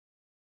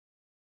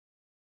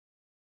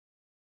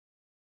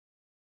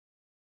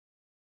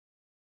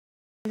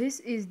This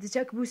is the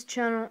Tech Boost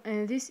channel,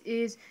 and this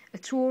is a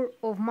tour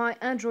of my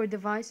Android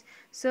device.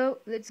 So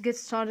let's get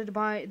started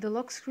by the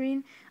lock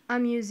screen.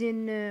 I'm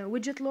using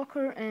widget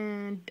locker,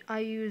 and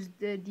I used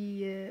the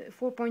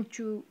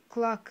 4.2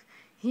 clock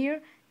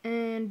here,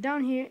 and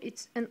down here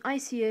it's an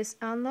ICS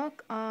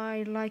unlock.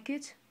 I like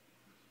it,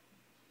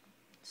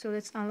 so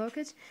let's unlock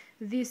it.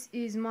 This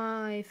is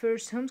my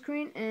first home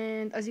screen,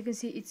 and as you can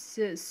see, it's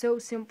so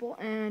simple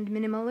and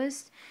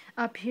minimalist.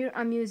 Up here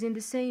I'm using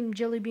the same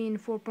jellybean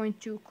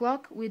 4.2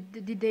 clock with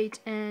the date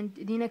and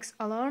the next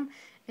alarm,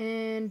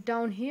 and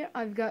down here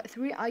I've got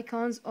three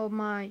icons of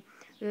my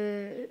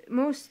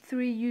most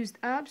three used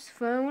apps: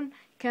 phone,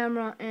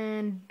 camera,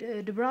 and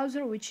the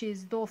browser, which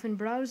is Dolphin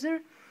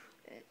browser.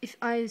 If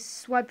I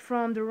swipe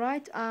from the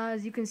right,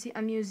 as you can see,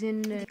 I'm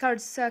using the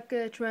card stack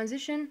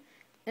transition,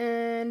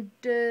 and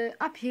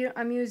up here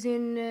I'm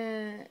using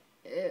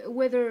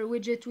weather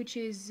widget, which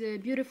is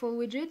beautiful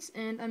widgets,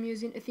 and I'm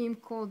using a theme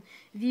called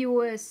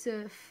VOS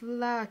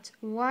flat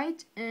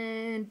white.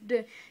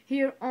 And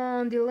here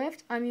on the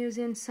left I'm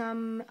using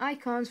some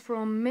icons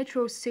from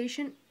Metro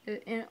Station,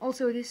 and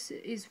also this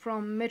is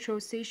from Metro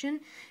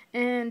Station,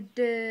 and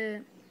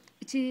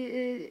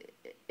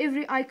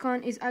every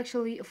icon is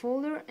actually a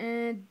folder.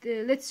 And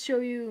let's show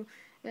you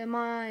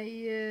my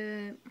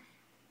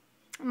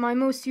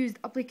most used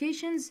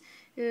applications.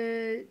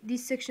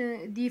 This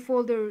section, the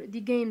folder,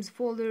 the games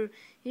folder,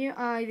 here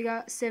I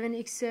got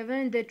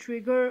 7x7, The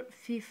Trigger,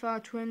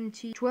 FIFA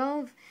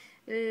 2012,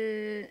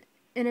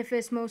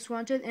 NFS Most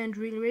Wanted, and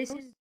Real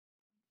Races.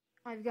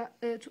 I've got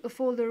a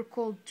folder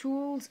called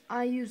Tools.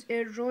 I use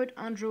AirDroid,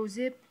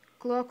 AndroZip,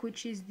 Clock,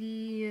 which is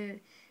the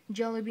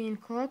jellybean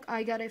clock.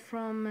 I got it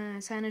from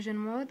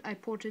CyanogenMod. I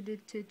ported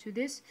it to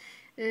this.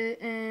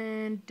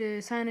 And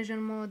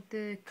CyanogenMod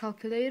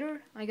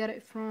calculator, I got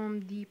it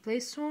from the Play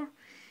Store.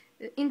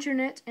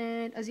 Internet,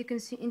 and as you can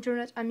see,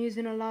 internet, I'm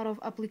using a lot of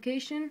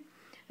application.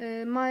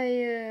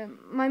 My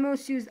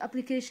most used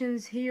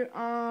applications here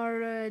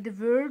are The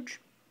Verge,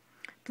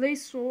 Play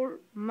Store,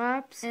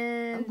 Maps,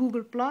 and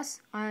Google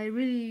Plus. I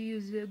really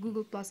use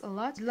Google Plus a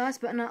lot.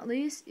 Last but not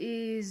least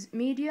is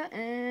media,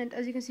 and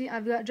as you can see,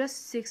 I've got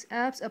just 6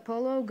 apps: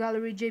 Apollo,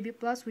 Gallery JB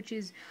Plus, which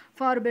is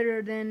far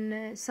better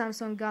than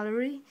Samsung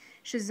Gallery,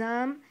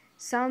 Shazam,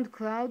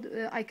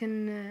 SoundCloud. I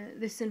can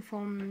listen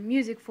from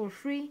music for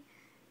free,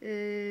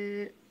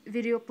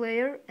 video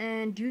player,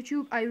 and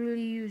YouTube. I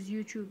really use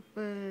YouTube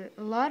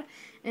a lot.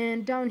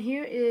 And down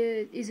here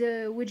is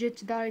a widget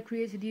that I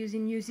created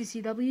using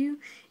UCCW.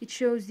 It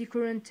shows the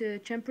current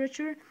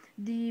temperature,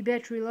 the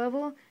battery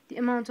level, the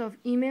amount of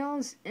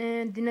emails,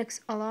 and the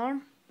next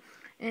alarm.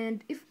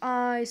 And if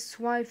I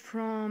swipe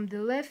from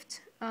the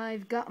left,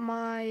 I've got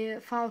my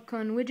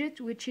Falcon widget,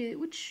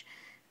 which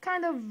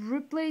kind of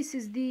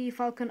replaces the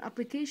Falcon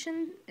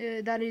application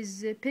that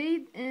is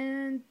paid,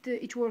 and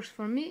it works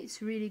for me.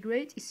 It's really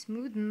great. It's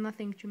smooth,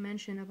 nothing to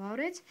mention about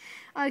it.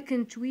 I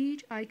can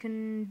tweet, I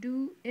can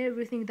do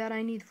everything that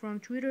I need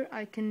from Twitter.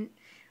 I can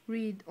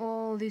read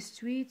all these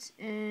tweets,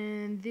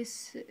 and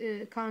this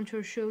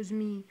counter shows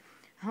me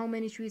how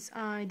many tweets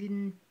I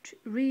didn't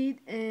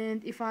read.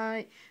 And if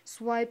I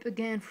swipe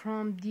again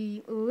from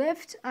the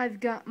left,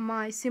 I've got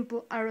my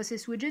simple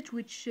RSS widget,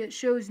 which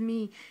shows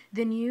me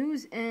the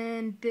news,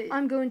 and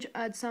I'm going to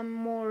add some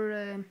more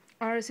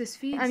RSS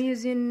feeds. I'm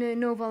using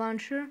Nova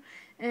Launcher,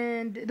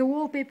 and the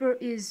wallpaper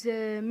is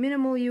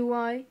minimal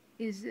UI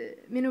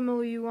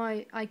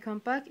icon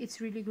pack. It's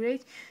really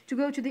great. To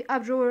go to the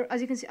app drawer,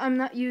 as you can see, I'm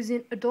not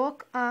using a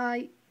dock.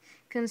 I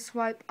can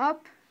swipe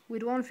up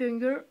with one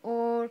finger,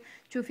 or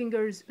 2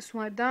 fingers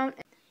swipe down.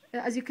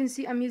 As you can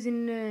see, I'm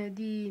using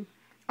the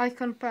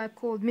icon pack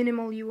called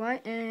Minimal UI,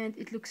 and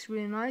it looks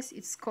really nice.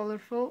 It's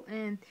colorful,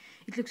 and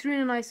it looks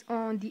really nice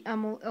on the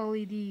AMOLED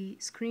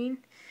LED screen.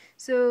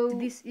 So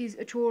this is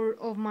a tour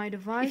of my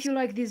device. If you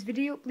like this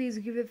video, please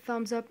give it a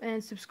thumbs up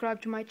and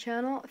subscribe to my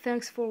channel.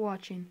 Thanks for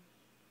watching.